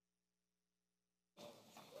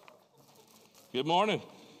Good morning.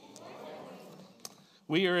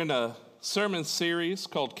 We are in a sermon series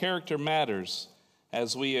called Character Matters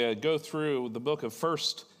as we go through the book of 1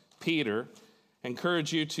 Peter. I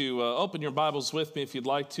encourage you to open your Bibles with me if you'd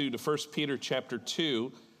like to 1 Peter chapter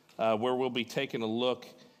 2, where we'll be taking a look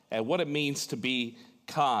at what it means to be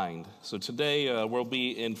kind. So today we'll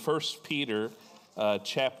be in 1 Peter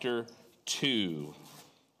chapter 2.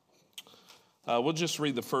 We'll just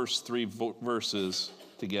read the first three verses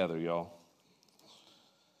together, y'all.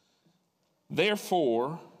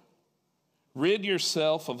 Therefore, rid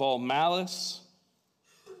yourself of all malice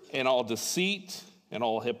and all deceit and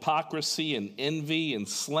all hypocrisy and envy and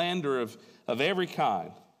slander of every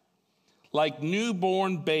kind. Like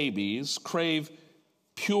newborn babies, crave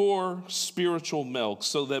pure spiritual milk,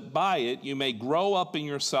 so that by it you may grow up in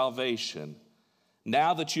your salvation,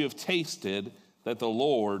 now that you have tasted that the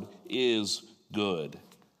Lord is good.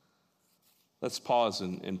 Let's pause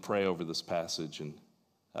and pray over this passage and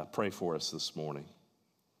pray for us this morning.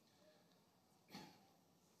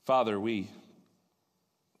 Father, we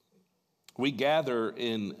gather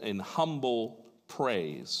in humble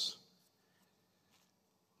praise,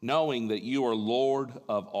 knowing that you are Lord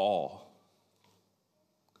of all,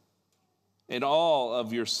 and all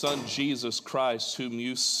of your Son Jesus Christ, whom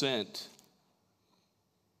you sent,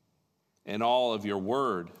 and all of your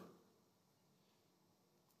word.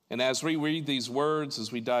 And as we read these words,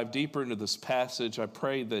 as we dive deeper into this passage, I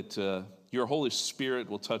pray that your Holy Spirit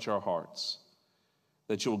will touch our hearts,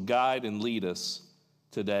 that you'll guide and lead us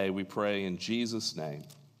today. We pray in Jesus' name.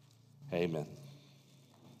 Amen.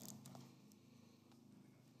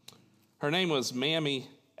 Her name was Mammy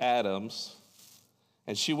Adams,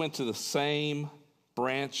 and she went to the same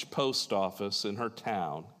branch post office in her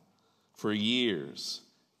town for years.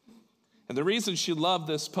 And the reason she loved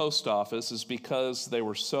this post office is because they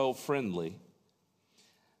were so friendly.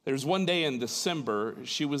 There's one day in December,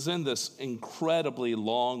 she was in this incredibly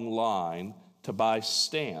long line to buy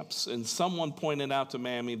stamps. And someone pointed out to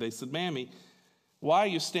Mammy, they said, "Mammy, why are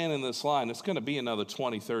you standing in this line? It's going to be another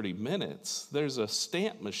 20, 30 minutes. There's a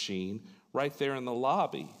stamp machine right there in the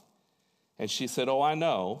lobby." And she said, "Oh, I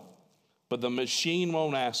know, but the machine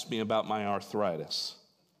won't ask me about my arthritis."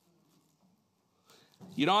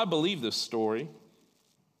 You know, I believe this story.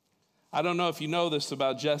 I don't know if you know this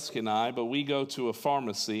about Jessica and I, but we go to a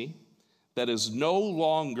pharmacy that is no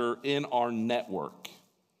longer in our network.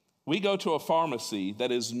 We go to a pharmacy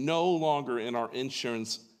that is no longer in our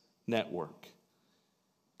insurance network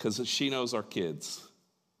because she knows our kids,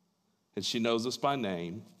 and she knows us by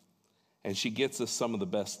name, and she gets us some of the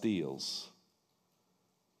best deals.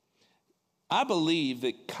 I believe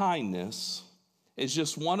that kindness is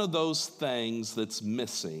just one of those things that's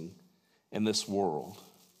missing in this world.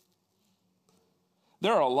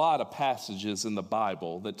 There are a lot of passages in the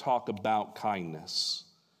Bible that talk about kindness.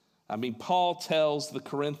 I mean, Paul tells the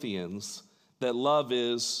Corinthians that love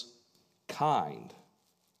is kind.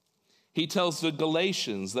 He tells the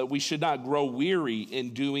Galatians that we should not grow weary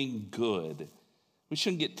in doing good. We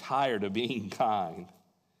shouldn't get tired of being kind.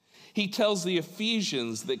 He tells the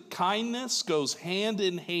Ephesians that kindness goes hand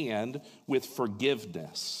in hand with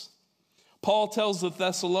forgiveness. Paul tells the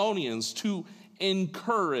Thessalonians to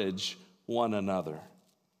encourage one another.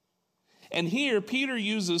 And here, Peter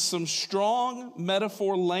uses some strong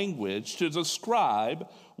metaphor language to describe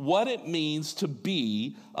what it means to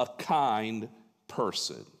be a kind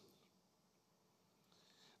person.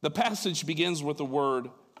 The passage begins with the word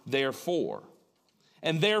therefore.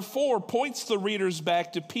 And therefore points the readers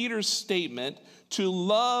back to Peter's statement to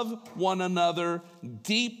love one another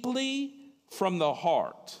deeply from the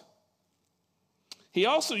heart. He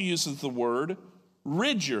also uses the word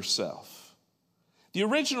rid yourself. The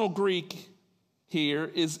original Greek here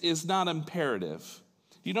is not imperative.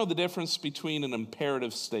 You know the difference between an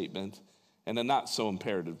imperative statement and a not so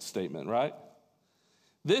imperative statement, right?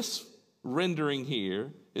 This rendering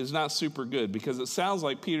here is not super good because it sounds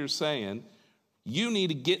like Peter's saying, you need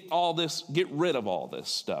to get rid of all this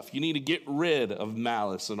stuff. You need to get rid of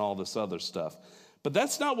malice and all this other stuff. But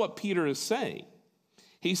that's not what Peter is saying.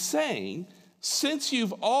 He's saying, since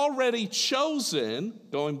you've already chosen,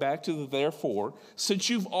 going back to the therefore, since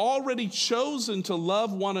you've already chosen to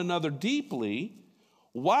love one another deeply,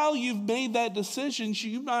 while you've made that decision,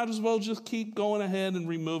 you might as well just keep going ahead and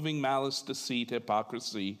removing malice, deceit,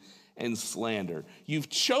 hypocrisy, and slander. You've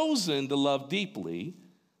chosen to love deeply,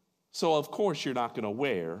 so of course you're not going to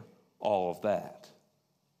wear all of that.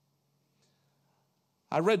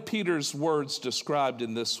 I read Peter's words described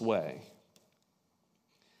in this way.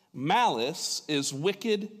 Malice is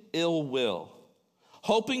wicked ill will,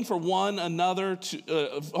 hoping for another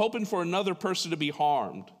person to be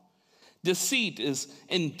harmed, Deceit is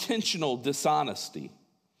intentional dishonesty.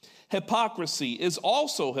 Hypocrisy is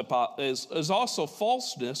also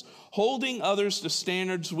falseness, holding others to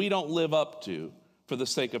standards we don't live up to for the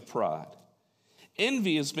sake of pride.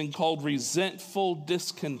 Envy has been called resentful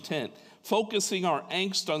discontent, focusing our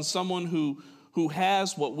angst on someone who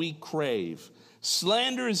has what we crave.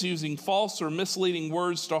 Slander is using false or misleading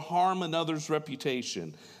words to harm another's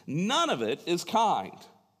reputation. None of it is kind.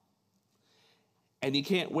 And you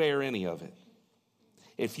can't wear any of it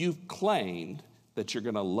if you've claimed that you're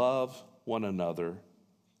going to love one another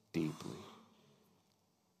deeply.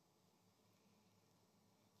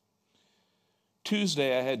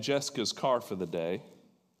 Tuesday, I had Jessica's car for the day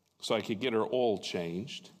so I could get her oil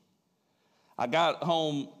changed. I got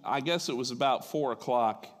home, I guess it was about 4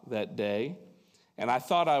 o'clock that day, and I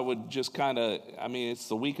thought I would just it's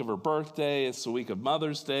the week of her birthday, it's the week of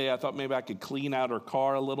Mother's Day. I thought maybe I could clean out her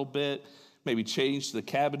car a little bit, maybe change the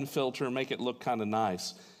cabin filter and make it look kind of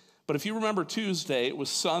nice. But if you remember Tuesday, it was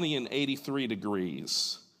sunny and 83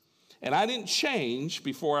 degrees. And I didn't change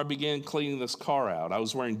before I began cleaning this car out. I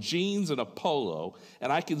was wearing jeans and a polo,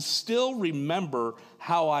 and I can still remember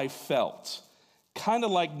how I felt. Kind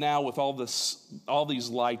of like now with all these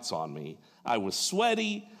lights on me. I was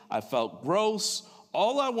sweaty, I felt gross.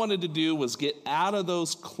 All I wanted to do was get out of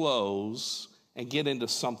those clothes and get into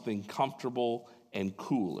something comfortable and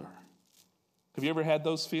cooler. Have you ever had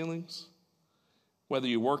those feelings? Whether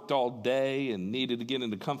you worked all day and needed to get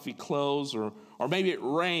into comfy clothes, or maybe it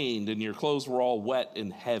rained and your clothes were all wet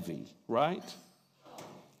and heavy, right?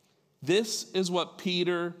 This is what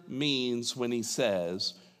Peter means when he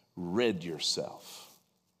says, rid yourself.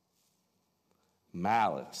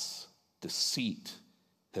 Malice, deceit,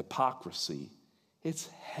 hypocrisy, it's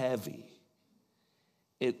heavy.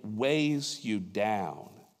 It weighs you down,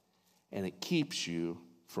 and it keeps you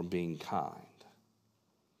from being kind.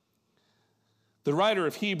 The writer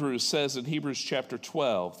of Hebrews says in Hebrews chapter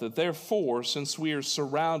 12 that therefore, since we are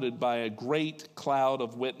surrounded by a great cloud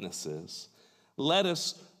of witnesses, let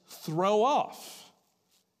us throw off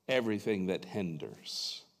everything that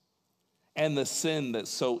hinders and the sin that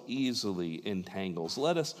so easily entangles.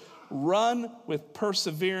 Let us run with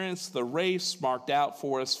perseverance the race marked out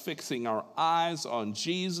for us, fixing our eyes on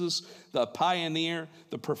Jesus, the pioneer,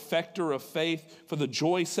 the perfecter of faith. For the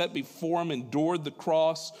joy set before him endured the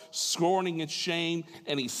cross, scorning its shame,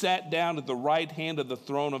 and he sat down at the right hand of the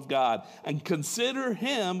throne of God. And consider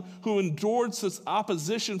him who endured such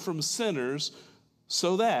opposition from sinners,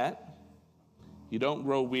 so that you don't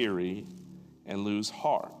grow weary and lose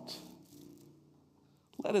heart.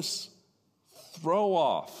 Let us throw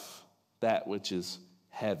off that which is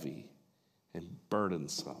heavy and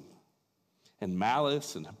burdensome, and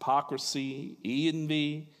malice and hypocrisy,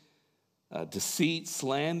 envy, deceit,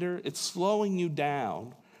 slander. It's slowing you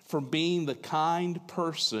down from being the kind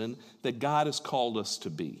person that God has called us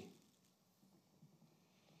to be.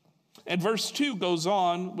 And verse 2 goes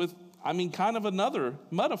on with, kind of another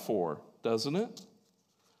metaphor, doesn't it?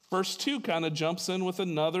 Verse 2 kind of jumps in with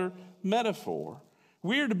another metaphor.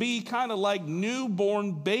 We're to be kind of like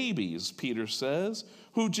newborn babies, Peter says,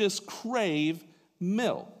 who just crave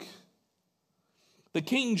milk. The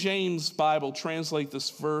King James Bible translates this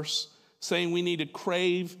verse saying we need to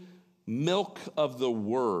crave milk of the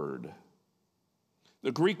word.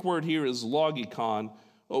 The Greek word here is logikon,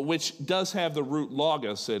 which does have the root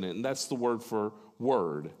logos in it, and that's the word for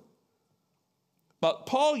word. But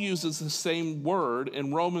Paul uses the same word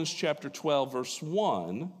in Romans chapter 12, verse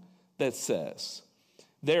 1, that says,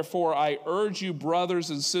 therefore, I urge you,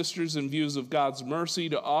 brothers and sisters, in views of God's mercy,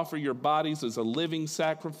 to offer your bodies as a living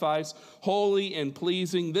sacrifice, holy and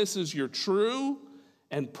pleasing. This is your true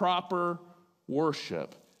and proper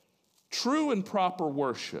worship. True and proper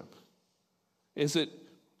worship. Is it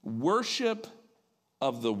worship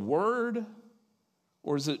of the word,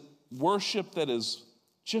 or is it worship that is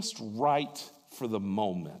just right for the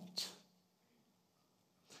moment?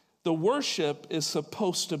 The worship is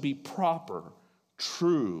supposed to be proper,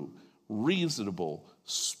 true, reasonable,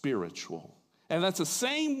 spiritual. And that's the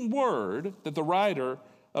same word that the writer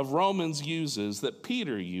of Romans uses, that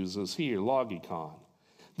Peter uses here, logikon.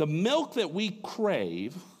 The milk that we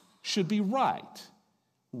crave should be right,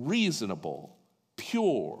 reasonable,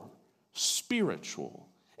 pure, spiritual.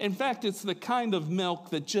 In fact, it's the kind of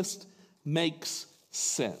milk that just makes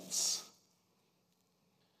sense.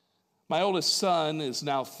 My oldest son is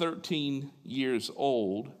now 13 years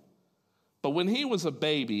old. But when he was a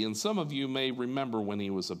baby, and some of you may remember when he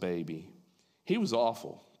was a baby, he was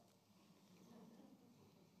awful.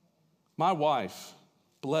 My wife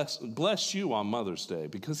blessed you on Mother's Day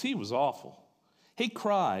because he was awful. He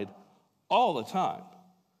cried all the time.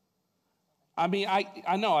 I mean,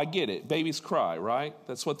 I know, I get it. Babies cry, right?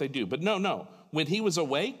 That's what they do. But no. When he was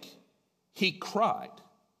awake, he cried.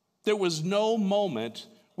 There was no moment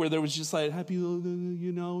where there was just like, happy,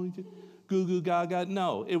 you know, goo goo gaga.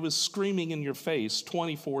 No, it was screaming in your face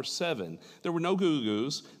 24/7. There were no goo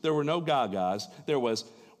goos. There were no gagas. There was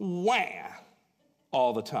wah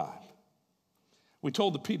all the time. We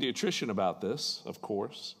told the pediatrician about this, of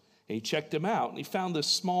course. And he checked him out, and he found this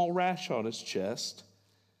small rash on his chest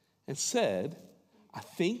and said, I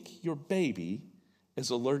think your baby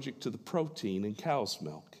is allergic to the protein in cow's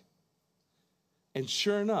milk. And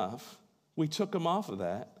sure enough, we took him off of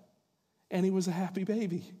that, and he was a happy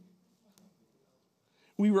baby.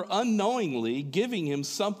 We were unknowingly giving him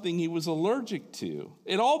something he was allergic to.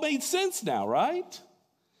 It all made sense now, right?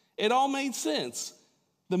 It all made sense.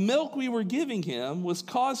 The milk we were giving him was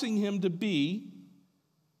causing him to be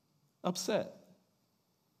upset.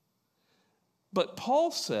 But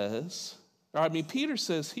Peter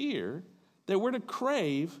says here that we're to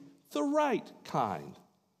crave the right kind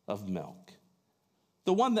of milk,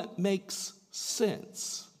 the one that makes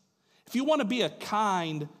sense. If you want to be a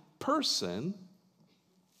kind person,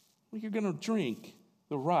 well, you're going to drink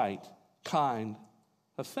the right kind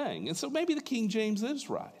of thing. And so maybe the King James is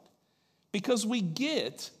right, because we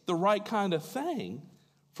get the right kind of thing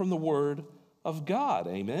from the Word of God.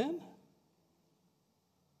 Amen?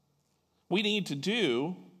 We need to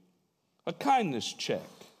do a kindness check.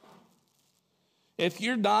 If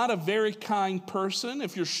you're not a very kind person,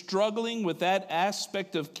 if you're struggling with that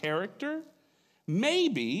aspect of character,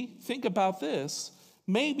 maybe, think about this,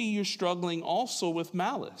 maybe you're struggling also with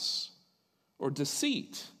malice or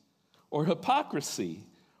deceit or hypocrisy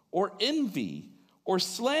or envy or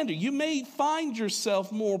slander. You may find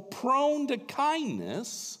yourself more prone to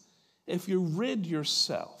kindness if you rid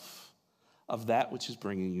yourself of that which is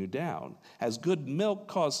bringing you down. As good milk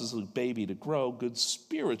causes a baby to grow, good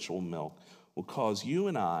spiritual milk will cause you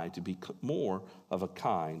and I to be more of a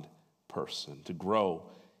kind person, to grow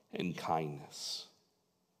in kindness.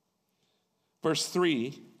 Verse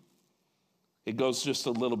 3, it goes just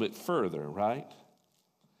a little bit further, right?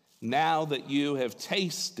 Now that you have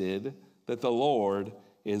tasted that the Lord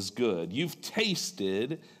is good. You've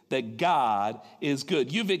tasted that God is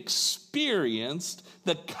good. You've experienced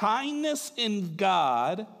the kindness in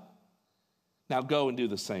God. Now go and do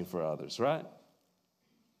the same for others, right?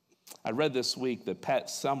 I read this week that Pat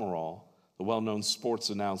Summerall, the well-known sports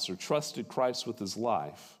announcer, trusted Christ with his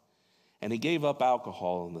life, and he gave up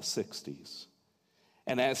alcohol in the 60s.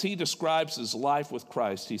 And as he describes his life with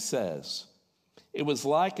Christ, he says, it was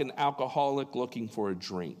like an alcoholic looking for a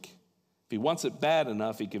drink. If he wants it bad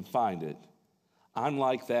enough, he can find it. I'm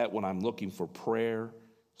like that when I'm looking for prayer,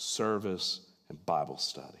 service, and Bible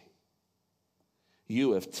study.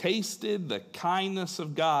 You have tasted the kindness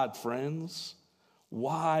of God, friends.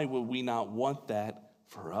 Why would we not want that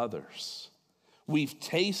for others? We've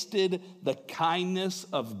tasted the kindness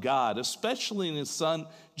of God, especially in his Son,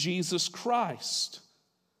 Jesus Christ.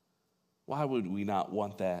 Why would we not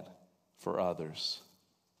want that for others?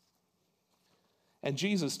 And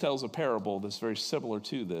Jesus tells a parable that's very similar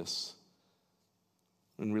to this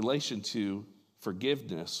in relation to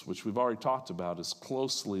forgiveness, which we've already talked about, is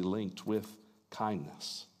closely linked with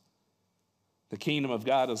kindness. The kingdom of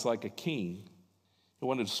God is like a king. He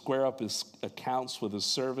wanted to square up his accounts with his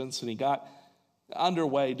servants, and he got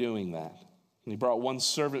underway doing that. And he brought one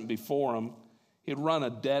servant before him. He had run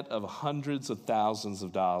a debt of hundreds of thousands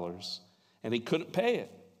of dollars, and he couldn't pay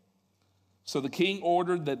it. So the king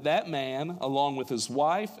ordered that that man, along with his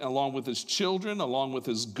wife, along with his children, along with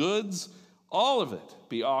his goods, all of it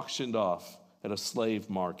be auctioned off at a slave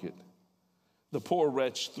market. The poor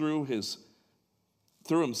wretch threw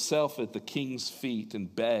himself at the king's feet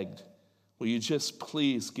and begged, will you just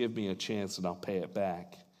please give me a chance and I'll pay it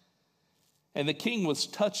back? And the king was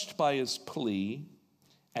touched by his plea,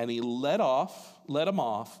 and he let him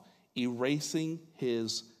off, erasing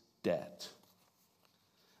his debt.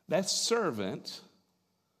 That servant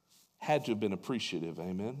had to have been appreciative,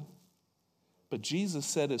 amen? But Jesus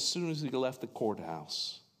said as soon as he left the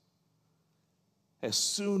courthouse,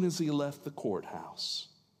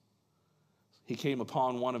 he came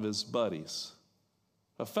upon one of his buddies,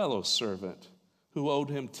 a fellow servant who owed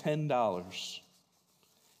him $10.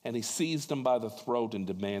 And he seized him by the throat and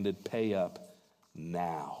demanded, pay up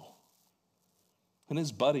now. And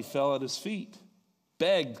his buddy fell at his feet,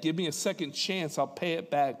 begged, give me a second chance, I'll pay it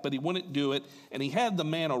back. But he wouldn't do it, and he had the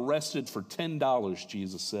man arrested for $10,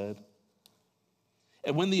 Jesus said.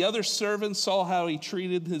 And when the other servants saw how he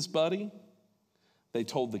treated his buddy, they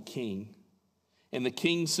told the king. And the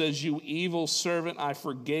king says, "You evil servant, I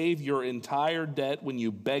forgave your entire debt when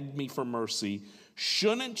you begged me for mercy.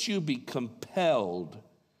 Shouldn't you be compelled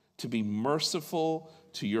to be merciful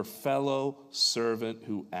to your fellow servant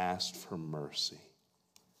who asked for mercy?"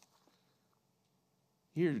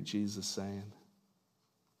 Hear Jesus saying,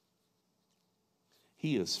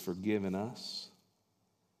 He has forgiven us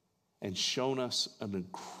and shown us an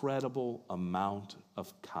incredible amount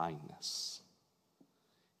of kindness.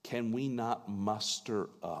 Can we not muster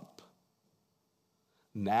up,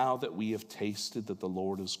 now that we have tasted that the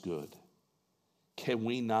Lord is good, can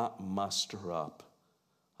we not muster up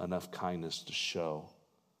enough kindness to show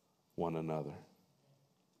one another?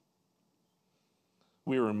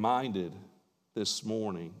 We're reminded this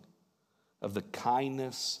morning of the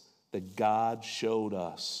kindness that God showed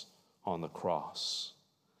us on the cross.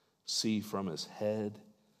 See, from his head,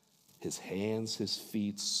 his hands, his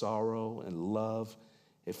feet, sorrow and love,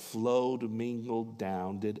 it flowed mingled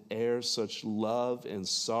down. Did e'er such love and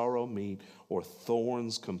sorrow meet, or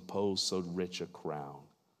thorns compose so rich a crown?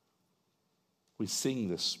 We sing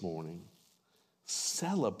this morning,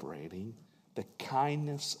 celebrating the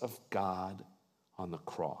kindness of God on the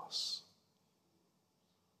cross.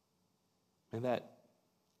 May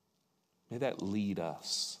that lead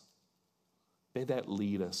us. May that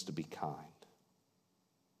lead us to be kind.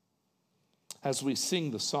 As we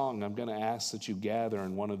sing the song, I'm going to ask that you gather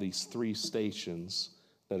in one of these 3 stations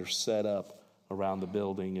that are set up around the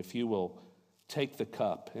building. If you will take the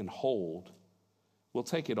cup and hold, we'll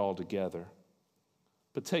take it all together.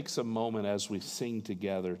 But take some moment as we sing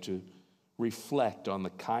together to reflect on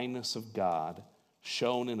the kindness of God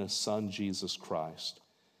shown in his Son, Jesus Christ.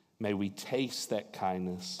 May we taste that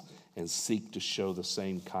kindness and seek to show the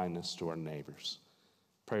same kindness to our neighbors.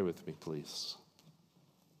 Pray with me, please.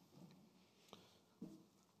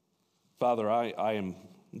 Father, I am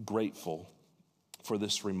grateful for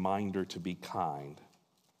this reminder to be kind.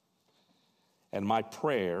 And my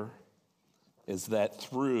prayer is that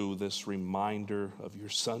through this reminder of your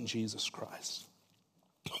Son, Jesus Christ,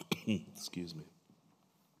 excuse me,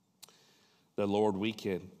 that, Lord, we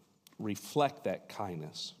can reflect that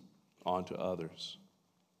kindness onto others.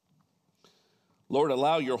 Lord,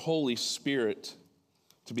 allow your Holy Spirit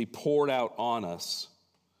to be poured out on us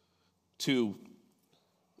to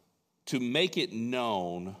make it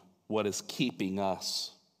known what is keeping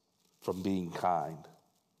us from being kind.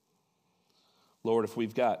 Lord, if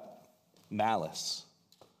we've got malice,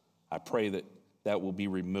 I pray that will be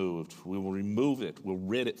removed. We will remove it. We'll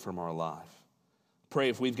rid it from our life. Pray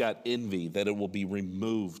if we've got envy, that it will be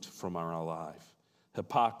removed from our life.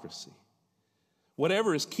 Hypocrisy.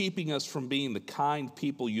 Whatever is keeping us from being the kind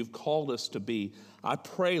people you've called us to be, I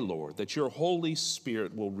pray, Lord, that your Holy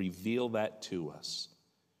Spirit will reveal that to us.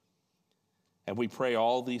 And we pray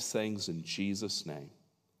all these things in Jesus' name.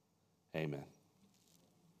 Amen.